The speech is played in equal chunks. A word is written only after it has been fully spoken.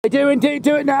do indeed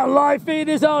do it now. Live feed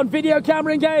is on. Video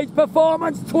camera engaged.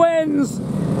 Performance Twins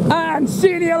and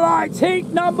Senior Lights Heat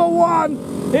number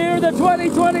 1 here in the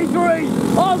 2023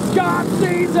 Auskarts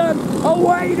season.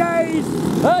 Away days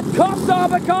at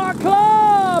Auskarts Car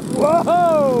Club.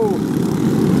 Whoa!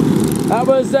 That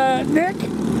was Nick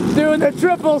doing the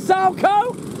triple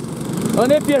salco.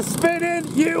 And if you're spinning,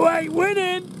 you ain't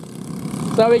winning.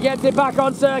 So he gets it back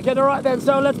on circuit. All right then,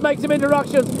 so let's make some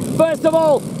introductions. First of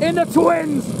all, in the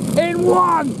Twins, in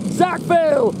 1, Zach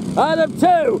Phil. Out of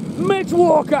 2, Mitch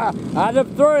Walker. Out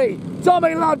of 3,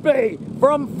 Tommy Ludby.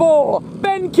 From 4,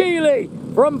 Ben Keeley.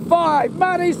 From 5,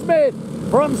 Matty Smith.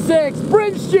 From 6,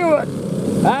 Bryn Stewart.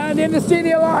 And in the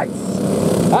Senior Lights,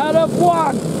 out of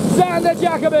 1, Xander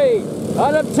Jacoby.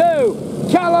 Out of 2,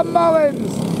 Callum Mullins.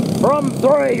 From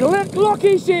 3,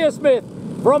 Lockie Shearsmith.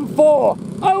 From 4,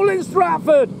 Olin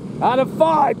Stratford. Out of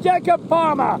 5, Jacob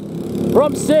Palmer.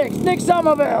 From 6, Nick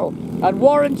Somerville. And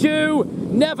Warren Dew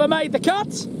never made the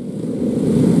cut.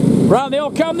 Round they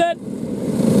all come then.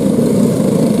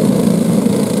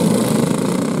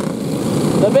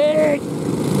 The big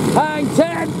hang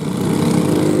 10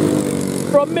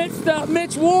 from Mr.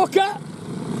 Mitch Walker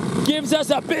gives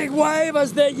us a big wave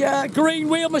as the green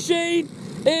wheel machine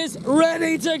is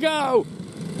ready to go.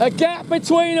 A gap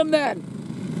between them then.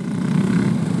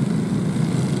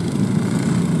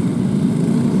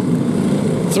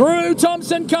 Through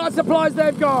Thompson Car Supplies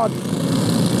they've gone.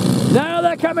 Now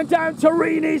they're coming down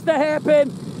Torini's the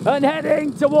hairpin and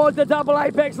heading towards the double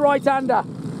apex right-hander.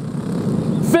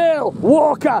 Phil,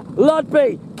 Walker,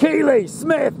 Ludby, Keeley,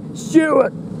 Smith,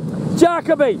 Stewart,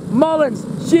 Jacoby, Mullins,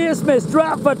 Shearsmith,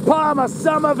 Stratford, Palmer,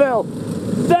 Somerville.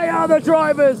 They are the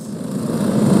drivers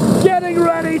getting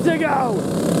ready to go.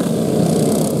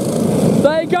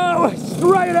 They go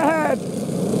straight ahead.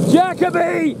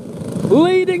 Jacoby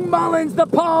leading Mullins the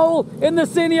pole in the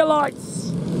Senior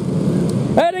Lights.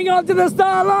 Heading onto the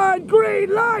start line,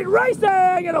 green light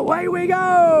racing, and away we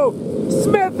go.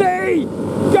 Smithy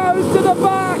goes to the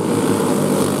back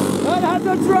and has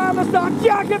a drama start.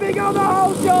 Jacoby got the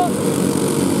whole shot.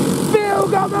 Phil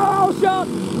got the whole shot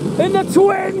in the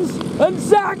Twins, and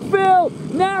Zach Phil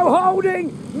now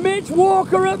holding Mitch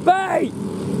Walker at bay.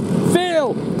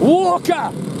 Phil,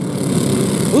 Walker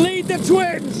lead the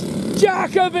Twins.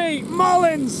 Jacoby,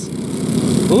 Mullins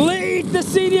lead the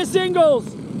senior singles.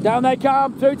 Down they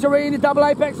come through Turini, double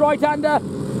apex right-hander.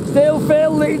 Still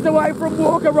Phil leads the way from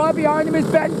Walker. Right behind him is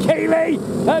Ben Keeley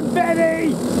and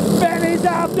Benny's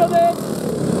after them.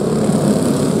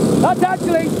 That's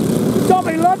actually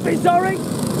Tommy Ludby, sorry.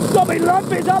 Tommy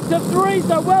Ludby's up to 3,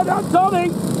 so well done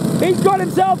Tommy. He's got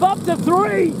himself up to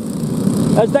 3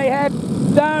 as they head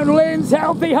down Lynn's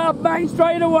Healthy Hub main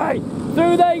straightaway.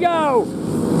 Through they go.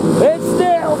 It's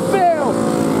still Phil,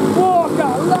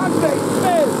 Walker, Ludby,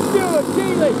 Smith, Stewart,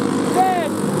 Keeley,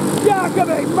 Ben,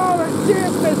 Jacoby, Mullins,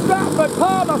 Shearsmith, Stratford,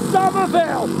 Palmer,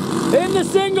 Somerville in the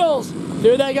singles.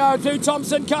 Through they go to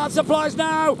Thompson Car Supplies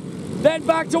now. Then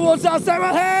back towards us, they're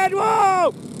ahead.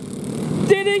 Whoa!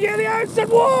 Did he get the outside?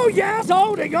 Whoa, yes,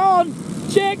 holding on.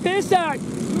 Check this out.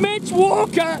 Mitch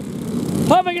Walker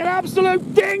having an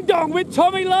absolute ding-dong with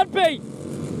Tommy Ludby.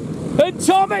 And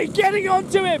Tommy getting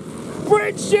onto him.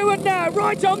 Bryn Stewart now,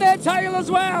 right on their tail as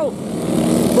well.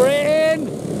 Bryn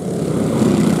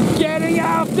getting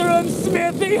after him.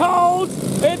 Smithy holds.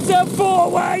 It's a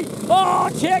 4-way. Oh,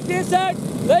 check this out.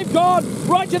 They've gone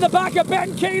right to the back of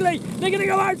Ben Keeley. They're going to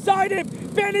go outside him.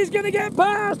 Benny's going to get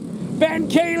past. Ben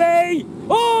Keeley.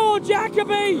 Oh,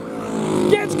 Jacoby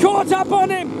gets caught up on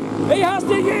him. He has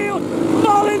to yield.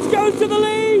 Mullins goes to the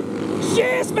lead.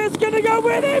 Shearsmith's going to go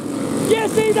with him.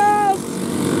 Yes, he does.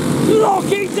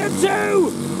 Lockie to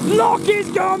 2.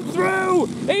 Lockie's gone through.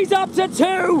 He's up to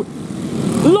 2.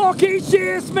 Lockie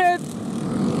Shearsmith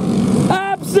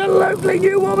absolutely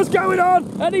knew what was going on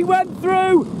and he went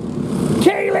through.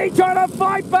 Keeley trying to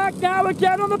fight back now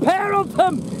again on the pair of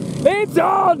them. It's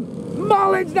on.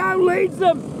 Mullins now leads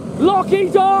them.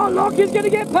 Lockie's on. Lockie's going to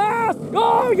get past.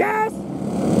 Oh, yes.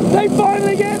 They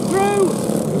finally get through.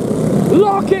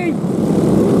 Lockie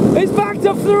is back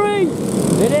to 3.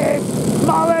 It is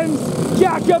Mullins,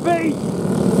 Jacoby,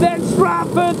 then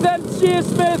Stratford, then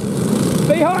Shearsmith.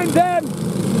 Behind them,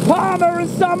 Palmer and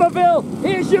Somerville.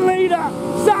 Here's your leader,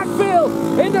 Zach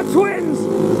Phil in the Twins.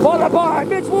 Followed by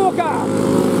Mitch Walker,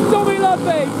 Tommy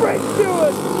Ludby, Bryn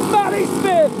Stewart, Matty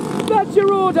Smith. That's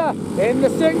your order in the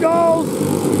singles.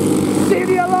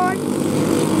 Senior Lights,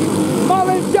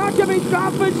 Mullins, Jacoby,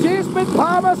 Stratford, Shearsmith,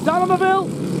 Palmer, Somerville.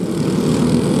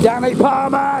 Danny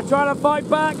Palmer trying to fight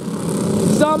back.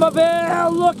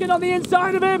 Somerville looking on the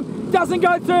inside of him. doesn't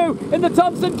go through in the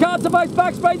Thompson Carterboats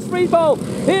backspace free ball.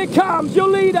 Here comes your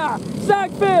leader,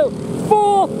 Sackville.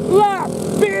 4 laps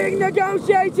being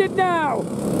negotiated now.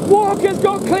 Walker's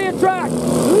got clear track.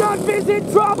 Ludwig's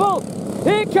in trouble.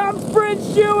 Here comes Bryn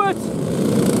Stewart.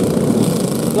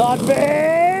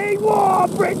 Ludwig! Whoa,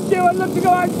 Bryn Stewart looks to go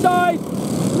outside.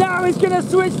 Now he's going to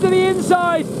switch to the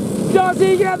inside. Does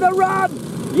he get the run?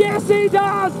 Yes, he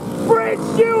does. Bryn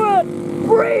Stewart!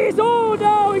 Breeze! Oh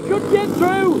no, he couldn't get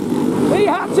through. He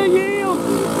had to yield.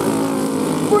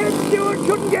 Bryn Stewart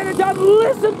couldn't get it done.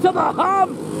 Listen to the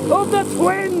hum of the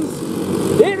twins.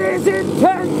 It is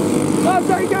intense as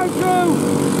they go through.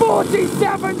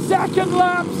 47-second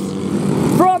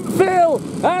laps from Phil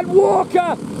and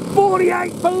Walker.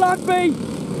 48 for Ludwig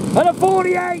and a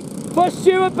 48 for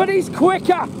Stewart, but he's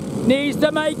quicker. Needs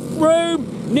to make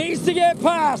room, needs to get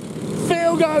past.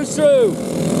 Phil goes through.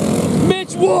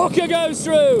 Mitch Walker goes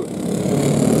through.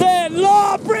 Then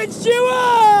Bryn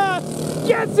Stewart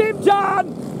gets him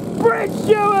done. Bryn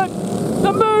Stewart,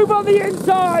 the move on the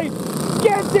inside,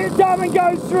 gets it done and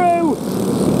goes through.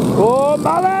 Oh,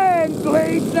 Mullins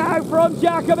leads now from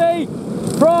Jacoby.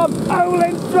 From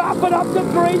Olin Stratford up to 3,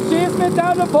 Shearsmith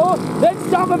down to 4, then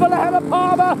Somerville ahead of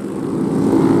Palmer.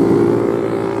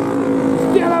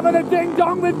 Still having a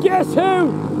ding-dong with guess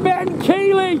who? Ben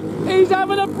Keeley. He's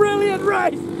having a brilliant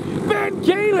race. Ben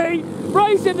Keeley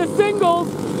racing the singles.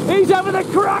 He's having a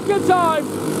cracker time.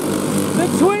 The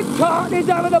twin cart is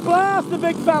having a blast, the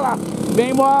big fella.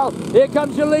 Meanwhile, here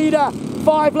comes your leader.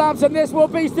 5 laps and this will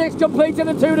be 6 completed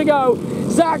and 2 to go.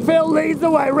 Sackville leads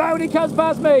the way. Rowdy comes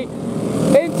past me.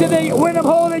 Into the Wynnum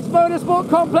Hornets Motorsport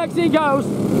Complex he goes.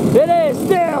 It is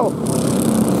still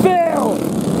Phil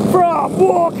from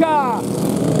Walker.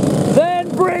 Then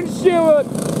Bryn Stewart.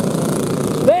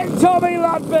 Then Tommy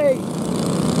Ludwig.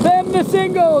 Then the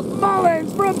singles.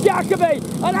 Mullins from Jacoby.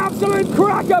 An absolute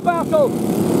cracker battle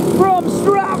from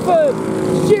Stratford.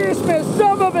 Shearsmith,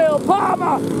 Somerville,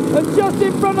 Palmer. And just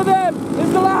in front of them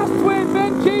is the last twin,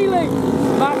 Ben Keeley.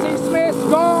 Matty Smith's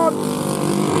gone.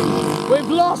 We've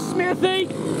lost Smithy.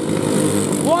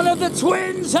 One of the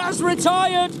twins has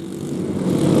retired.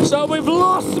 So we've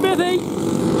lost Smithy.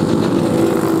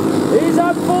 He's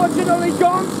unfortunately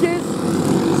gone,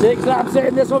 Skiz. 6 laps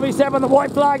in, this will be 7. The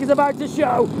white flag is about to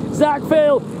show. Zach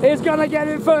Phil is going to get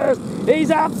it first.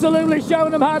 He's absolutely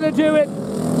shown them how to do it.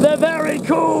 The very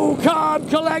cool, calm,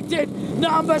 collected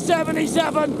number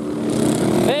 77.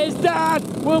 His dad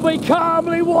will be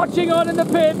calmly watching on in the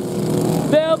pits.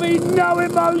 There'll be no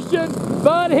emotion,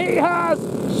 but he has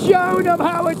shown them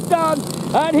how it's done,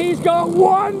 and he's got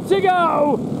 1 to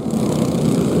go.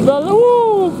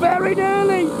 Ooh, very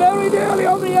nearly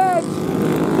on the edge.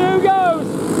 Who goes?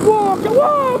 Walker.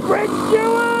 Whoa, Bryn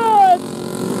Stewart!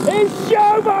 He's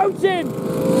showboating.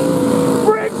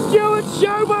 Bryn Stewart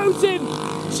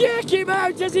showboating. Check him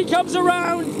out as he comes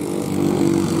around.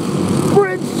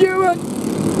 Bryn Stewart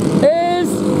is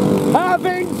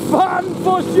having fun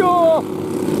for sure.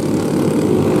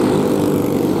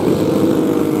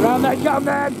 Round they come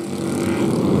then,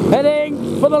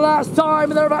 heading for the last time,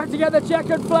 and they're about to get the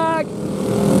checkered flag.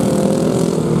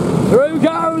 Through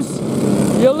goes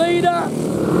your leader,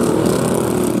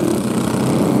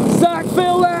 Zach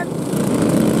Phil then.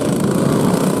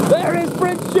 There is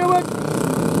Bryn Stewart,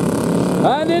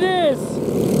 and it is,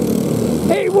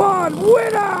 he won,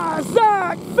 winner,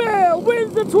 Zach Phil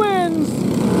wins the twins.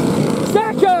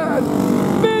 Second,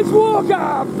 Mitch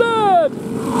Walker. Third,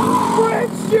 Bryn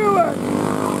Stewart.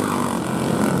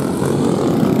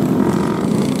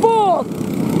 Fourth,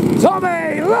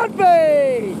 Tommy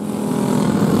Ludwig.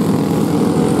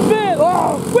 Fifth,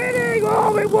 oh, winning!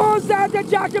 Oh, it was down to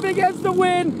Jacob against the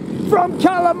win from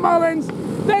Callum Mullins.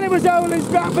 Then it was Olin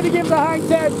Stratford to give the hang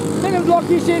ten. Then it was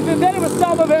Lockie Shinton. Then it was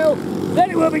Somerville. Then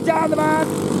it will be down the man.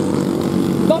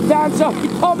 Not down, sorry,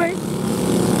 Tommy.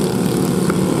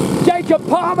 Jacob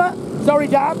Palmer, sorry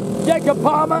Dan, Jacob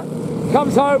Palmer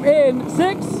comes home in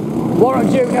 6.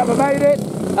 Warren June never made it.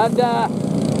 And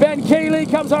Ben Keeley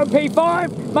comes home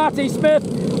P5. Matty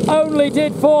Smith only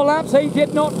did 4 laps, he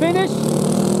did not finish.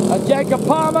 And Jacob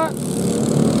Palmer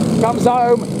comes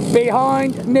home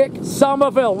behind Nick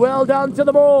Somerville. Well done to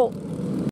them all.